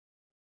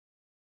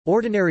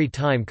Ordinary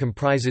time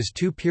comprises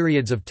two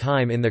periods of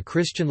time in the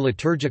Christian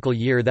liturgical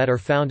year that are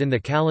found in the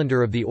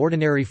calendar of the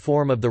ordinary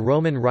form of the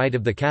Roman Rite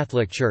of the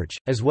Catholic Church,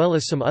 as well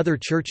as some other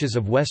churches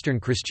of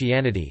Western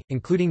Christianity,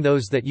 including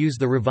those that use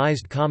the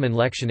Revised Common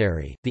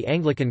Lectionary, the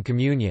Anglican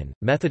Communion,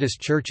 Methodist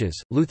churches,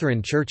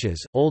 Lutheran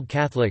churches, Old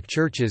Catholic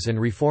churches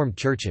and Reformed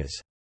churches.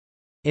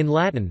 In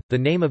Latin, the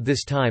name of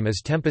this time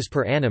is tempus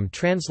per annum,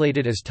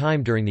 translated as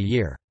time during the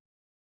year.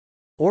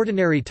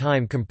 Ordinary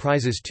time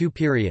comprises two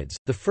periods.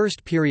 The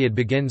first period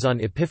begins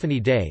on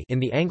Epiphany Day in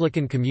the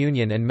Anglican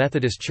Communion and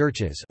Methodist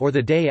churches, or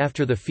the day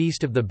after the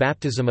feast of the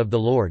Baptism of the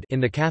Lord in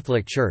the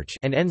Catholic Church,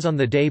 and ends on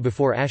the day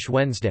before Ash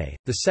Wednesday.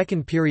 The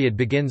second period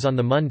begins on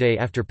the Monday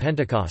after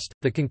Pentecost,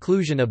 the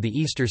conclusion of the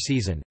Easter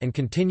season, and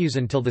continues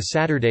until the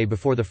Saturday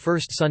before the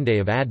first Sunday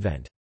of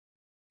Advent.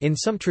 In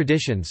some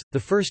traditions, the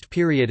first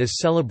period is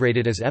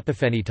celebrated as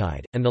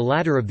Epiphanytide, and the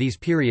latter of these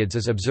periods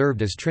is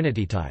observed as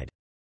Trinitytide.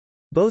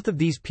 Both of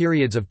these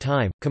periods of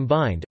time,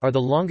 combined, are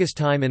the longest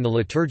time in the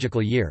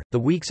liturgical year. The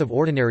weeks of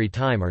ordinary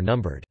time are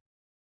numbered.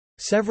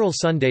 Several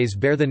Sundays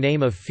bear the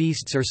name of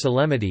feasts or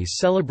solemnities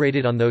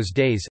celebrated on those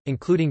days,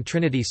 including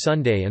Trinity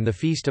Sunday and the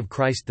Feast of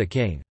Christ the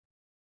King.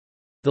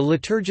 The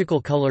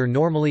liturgical color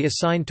normally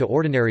assigned to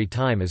ordinary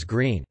time is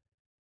green.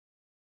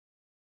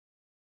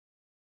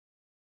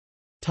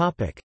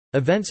 Topic: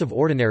 Events of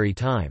ordinary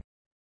time.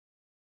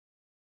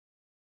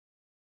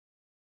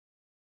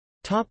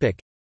 Topic: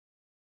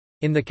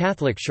 In the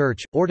Catholic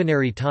Church,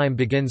 ordinary time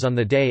begins on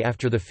the day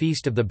after the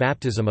feast of the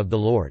Baptism of the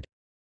Lord.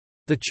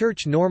 The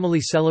Church normally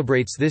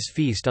celebrates this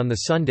feast on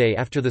the Sunday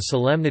after the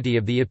solemnity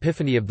of the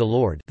Epiphany of the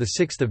Lord, the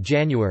 6th of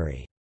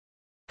January.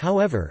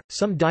 However,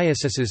 some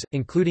dioceses,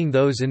 including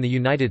those in the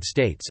United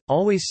States,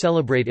 always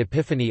celebrate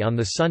Epiphany on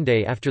the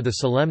Sunday after the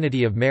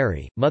Solemnity of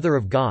Mary, Mother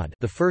of God,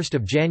 the 1st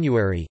of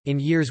January. In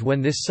years when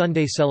this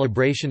Sunday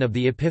celebration of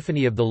the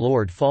Epiphany of the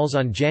Lord falls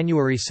on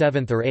January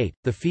 7 or 8,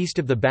 the feast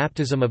of the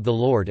Baptism of the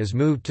Lord is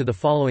moved to the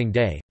following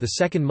day, the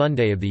second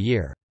Monday of the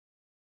year.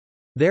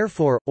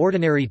 Therefore,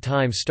 ordinary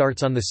time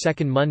starts on the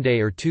second Monday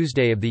or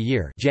Tuesday of the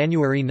year,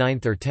 January 9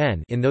 or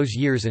 10, in those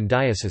years and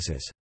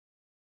dioceses.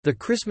 The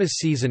Christmas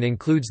season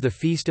includes the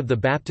Feast of the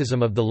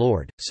Baptism of the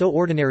Lord, so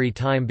ordinary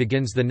time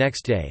begins the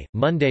next day,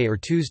 Monday or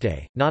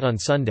Tuesday, not on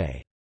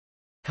Sunday.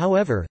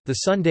 However, the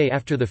Sunday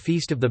after the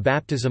Feast of the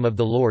Baptism of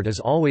the Lord is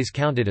always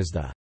counted as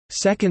the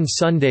second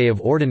Sunday of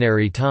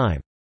ordinary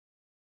time.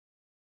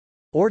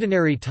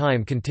 Ordinary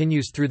time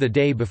continues through the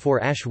day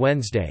before Ash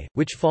Wednesday,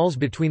 which falls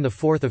between the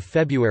 4th of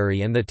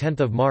February and the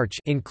 10th of March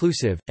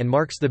inclusive, and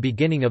marks the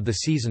beginning of the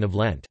season of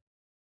Lent.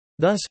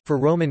 Thus, for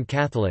Roman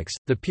Catholics,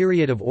 the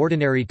period of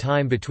ordinary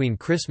time between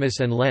Christmas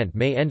and Lent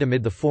may end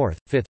amid the 4th,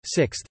 5th,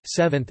 6th,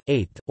 7th,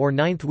 8th, or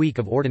 9th week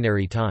of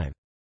ordinary time.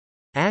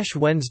 Ash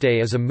Wednesday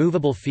is a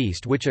movable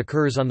feast which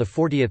occurs on the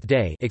 40th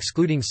day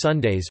excluding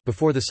Sundays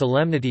before the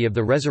solemnity of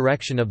the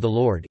Resurrection of the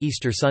Lord,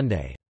 Easter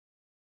Sunday.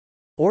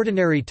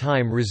 Ordinary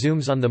time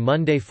resumes on the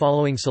Monday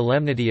following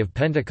Solemnity of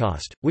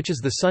Pentecost, which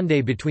is the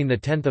Sunday between the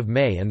 10th of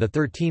May and the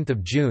 13th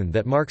of June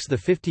that marks the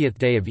 50th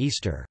day of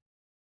Easter.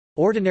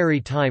 Ordinary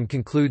time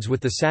concludes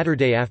with the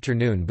Saturday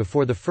afternoon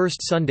before the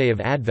first Sunday of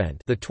Advent,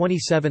 the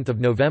 27th of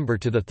November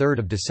to the 3rd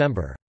of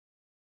December.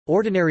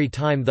 Ordinary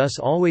time thus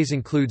always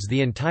includes the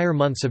entire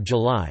months of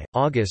July,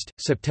 August,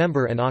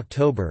 September and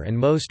October and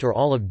most or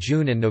all of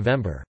June and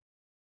November.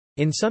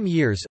 In some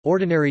years,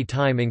 ordinary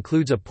time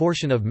includes a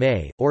portion of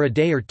May, or a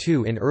day or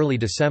two in early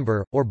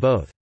December, or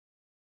both.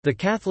 The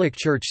Catholic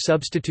Church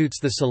substitutes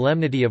the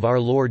solemnity of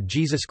our Lord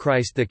Jesus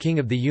Christ the King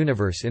of the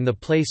universe in the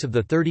place of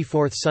the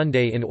 34th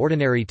Sunday in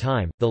ordinary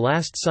time, the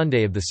last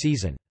Sunday of the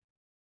season.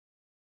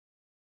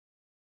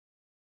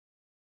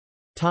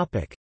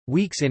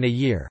 Weeks in a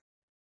year.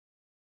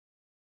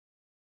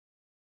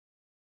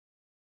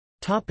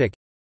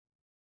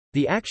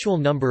 The actual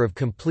number of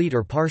complete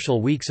or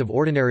partial weeks of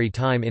ordinary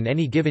time in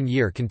any given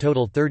year can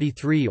total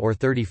 33 or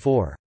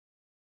 34.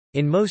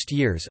 In most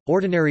years,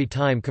 ordinary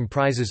time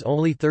comprises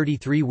only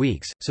 33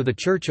 weeks, so the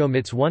Church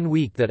omits 1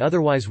 week that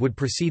otherwise would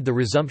precede the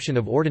resumption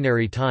of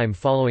ordinary time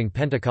following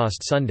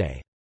Pentecost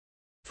Sunday.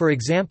 For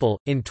example,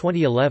 in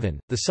 2011,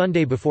 the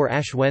Sunday before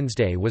Ash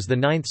Wednesday was the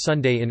 9th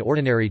Sunday in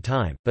ordinary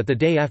time, but the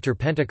day after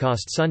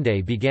Pentecost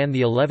Sunday began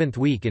the 11th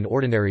week in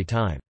ordinary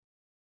time.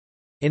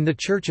 In the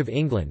Church of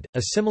England,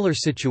 a similar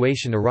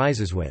situation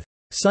arises with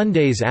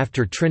Sundays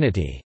after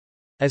Trinity,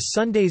 as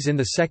Sundays in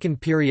the second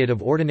period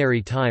of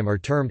ordinary time are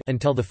termed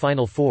until the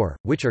final 4,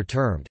 which are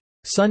termed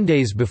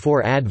Sundays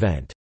before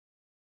Advent.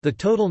 The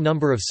total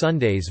number of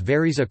Sundays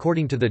varies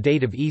according to the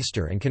date of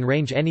Easter and can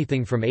range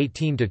anything from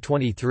 18 to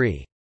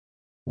 23.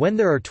 When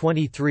there are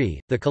 23,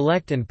 the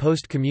collect and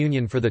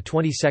post-communion for the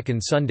 22nd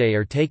Sunday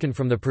are taken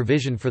from the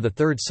provision for the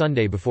third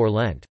Sunday before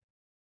Lent.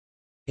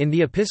 In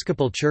the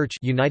Episcopal Church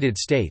United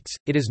States,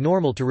 it is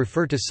normal to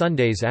refer to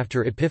Sundays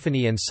after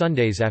Epiphany and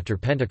Sundays after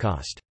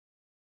Pentecost.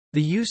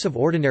 The use of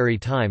ordinary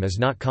time is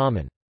not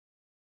common.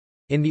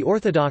 In the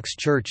Orthodox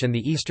Church and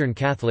the Eastern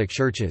Catholic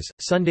Churches,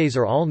 Sundays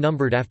are all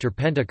numbered after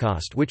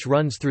Pentecost, which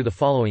runs through the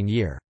following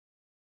year.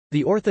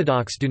 The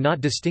Orthodox do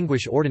not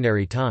distinguish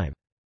ordinary time.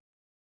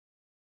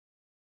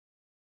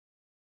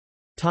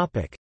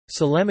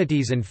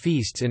 Solemnities and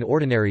feasts in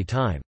ordinary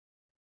time.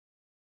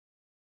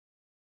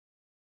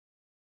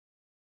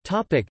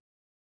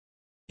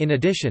 In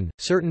addition,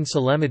 certain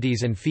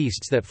solemnities and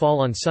feasts that fall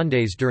on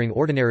Sundays during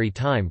ordinary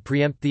time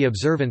preempt the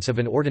observance of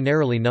an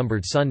ordinarily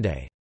numbered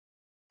Sunday.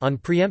 On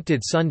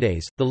preempted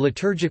Sundays, the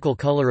liturgical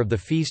color of the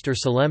feast or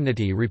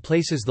solemnity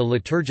replaces the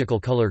liturgical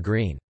color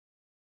green.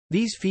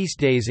 These feast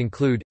days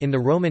include, in the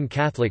Roman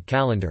Catholic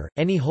calendar,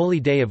 any holy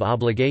day of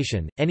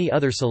obligation, any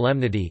other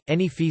solemnity,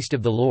 any feast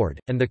of the Lord,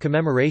 and the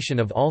commemoration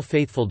of all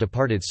faithful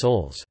departed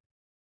souls.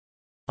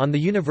 On the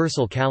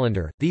universal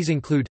calendar, these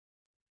include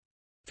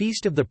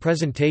Feast of the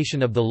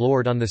Presentation of the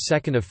Lord on the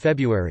 2nd of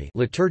February,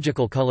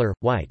 liturgical color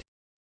white.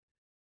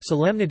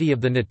 Solemnity of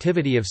the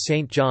Nativity of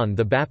Saint John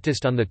the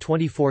Baptist on the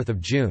 24th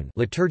of June,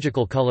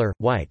 liturgical color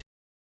white.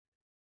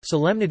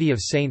 Solemnity of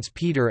Saints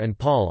Peter and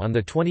Paul on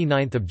the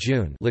 29th of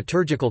June,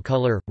 liturgical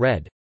color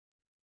red.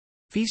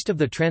 Feast of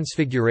the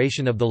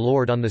Transfiguration of the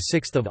Lord on the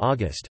 6th of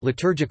August,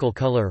 liturgical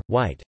color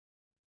white.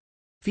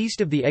 Feast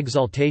of the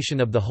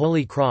Exaltation of the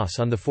Holy Cross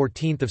on the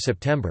 14th of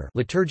September,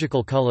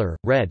 liturgical color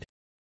red.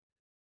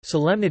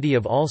 Solemnity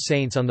of All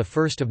Saints on the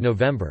 1st of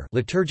November,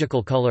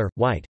 liturgical color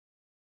white.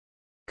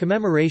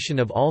 Commemoration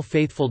of all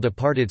faithful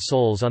departed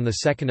souls on the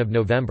 2nd of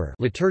November,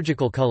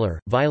 liturgical color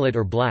violet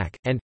or black,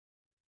 and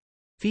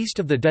Feast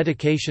of the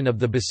Dedication of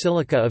the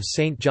Basilica of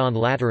St. John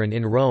Lateran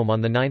in Rome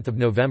on the 9th of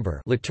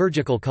November,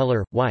 liturgical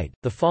color white.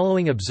 The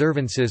following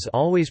observances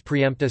always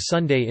preempt a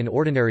Sunday in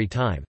ordinary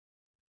time.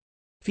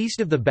 Feast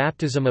of the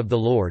Baptism of the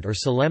Lord or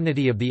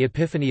Solemnity of the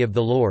Epiphany of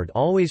the Lord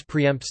always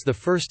preempts the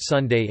first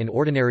Sunday in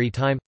ordinary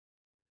time.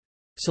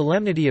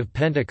 Solemnity of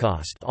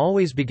Pentecost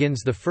always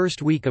begins the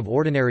first week of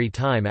ordinary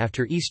time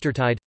after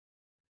Eastertide.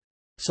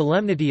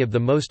 Solemnity of the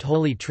Most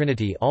Holy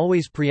Trinity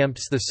always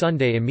preempts the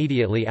Sunday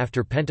immediately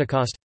after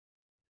Pentecost.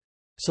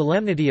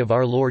 Solemnity of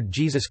Our Lord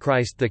Jesus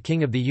Christ the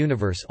King of the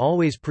Universe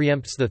always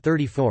preempts the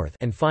 34th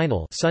and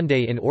final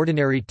Sunday in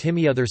ordinary time.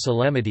 Other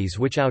solemnities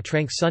which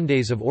outrank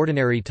Sundays of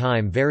ordinary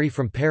time vary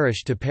from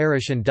parish to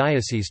parish and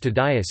diocese to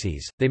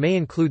diocese. They may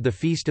include the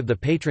feast of the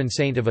patron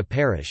saint of a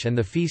parish and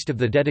the feast of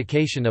the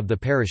dedication of the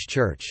parish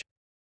church.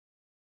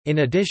 In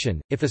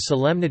addition, if a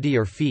solemnity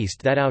or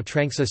feast that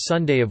outranks a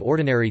Sunday of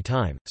ordinary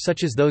time,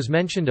 such as those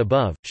mentioned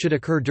above, should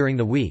occur during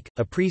the week,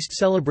 a priest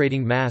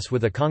celebrating Mass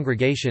with a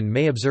congregation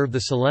may observe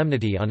the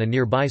solemnity on a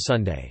nearby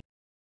Sunday.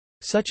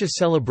 Such a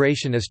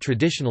celebration is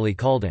traditionally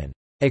called an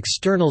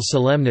external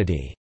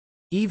solemnity,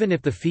 even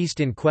if the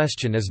feast in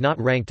question is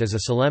not ranked as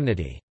a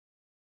solemnity.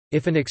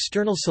 If an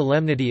external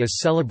solemnity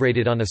is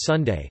celebrated on a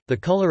Sunday, the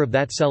color of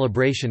that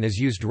celebration is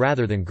used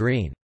rather than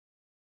green.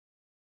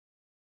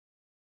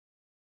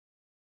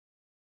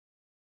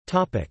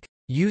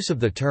 Use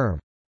of the term.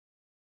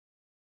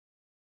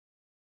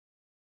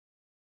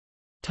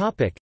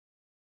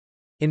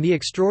 In the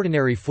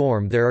extraordinary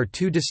form there are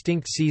two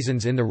distinct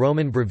seasons in the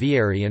Roman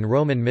Breviary and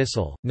Roman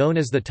Missal, known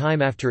as the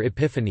time after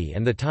Epiphany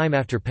and the time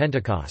after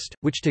Pentecost,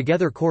 which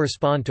together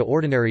correspond to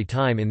ordinary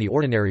time in the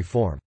ordinary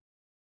form.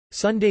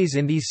 Sundays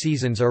in these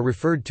seasons are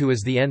referred to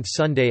as the nth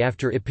Sunday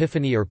after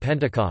Epiphany or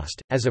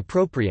Pentecost, as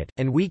appropriate,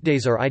 and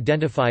weekdays are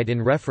identified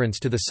in reference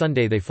to the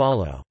Sunday they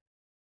follow.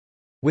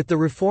 With the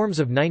reforms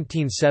of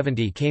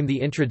 1970 came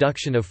the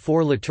introduction of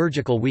 4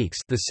 liturgical weeks,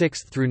 the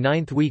 6th through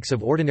 9th weeks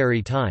of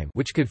ordinary time,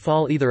 which could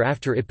fall either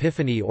after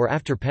Epiphany or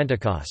after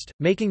Pentecost,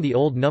 making the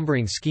old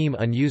numbering scheme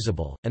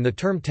unusable, and the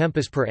term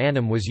tempus per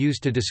annum was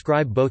used to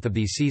describe both of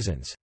these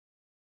seasons.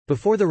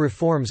 Before the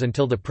reforms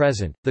until the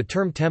present, the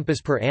term tempus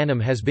per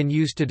annum has been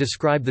used to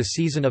describe the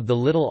season of the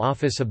Little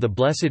Office of the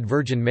Blessed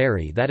Virgin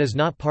Mary that is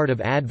not part of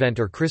Advent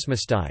or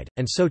Christmastide,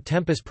 and so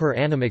tempus per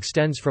annum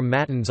extends from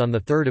Matins on the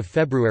 3rd of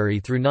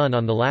February through none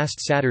on the last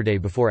Saturday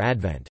before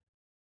Advent.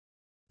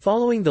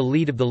 Following the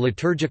lead of the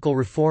liturgical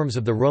reforms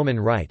of the Roman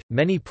Rite,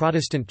 many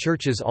Protestant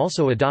churches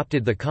also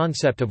adopted the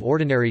concept of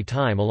ordinary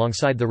time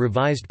alongside the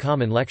Revised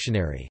Common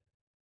Lectionary.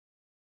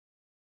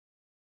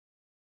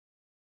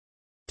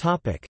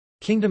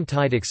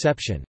 Kingdom-tide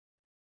exception.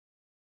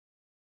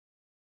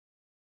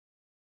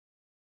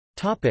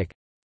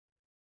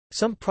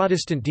 Some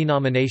Protestant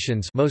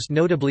denominations, most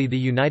notably the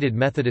United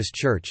Methodist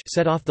Church,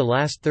 set off the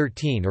last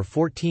 13 or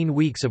 14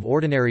 weeks of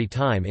ordinary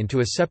time into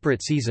a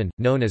separate season,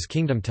 known as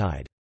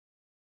Kingdom-tide.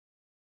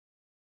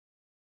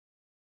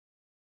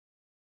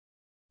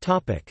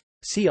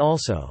 See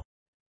also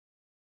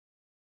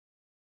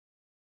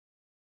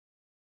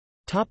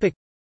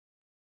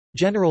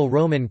General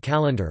Roman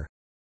calendar,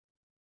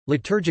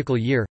 liturgical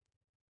year.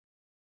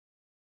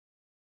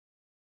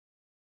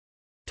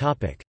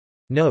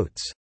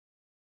 Notes.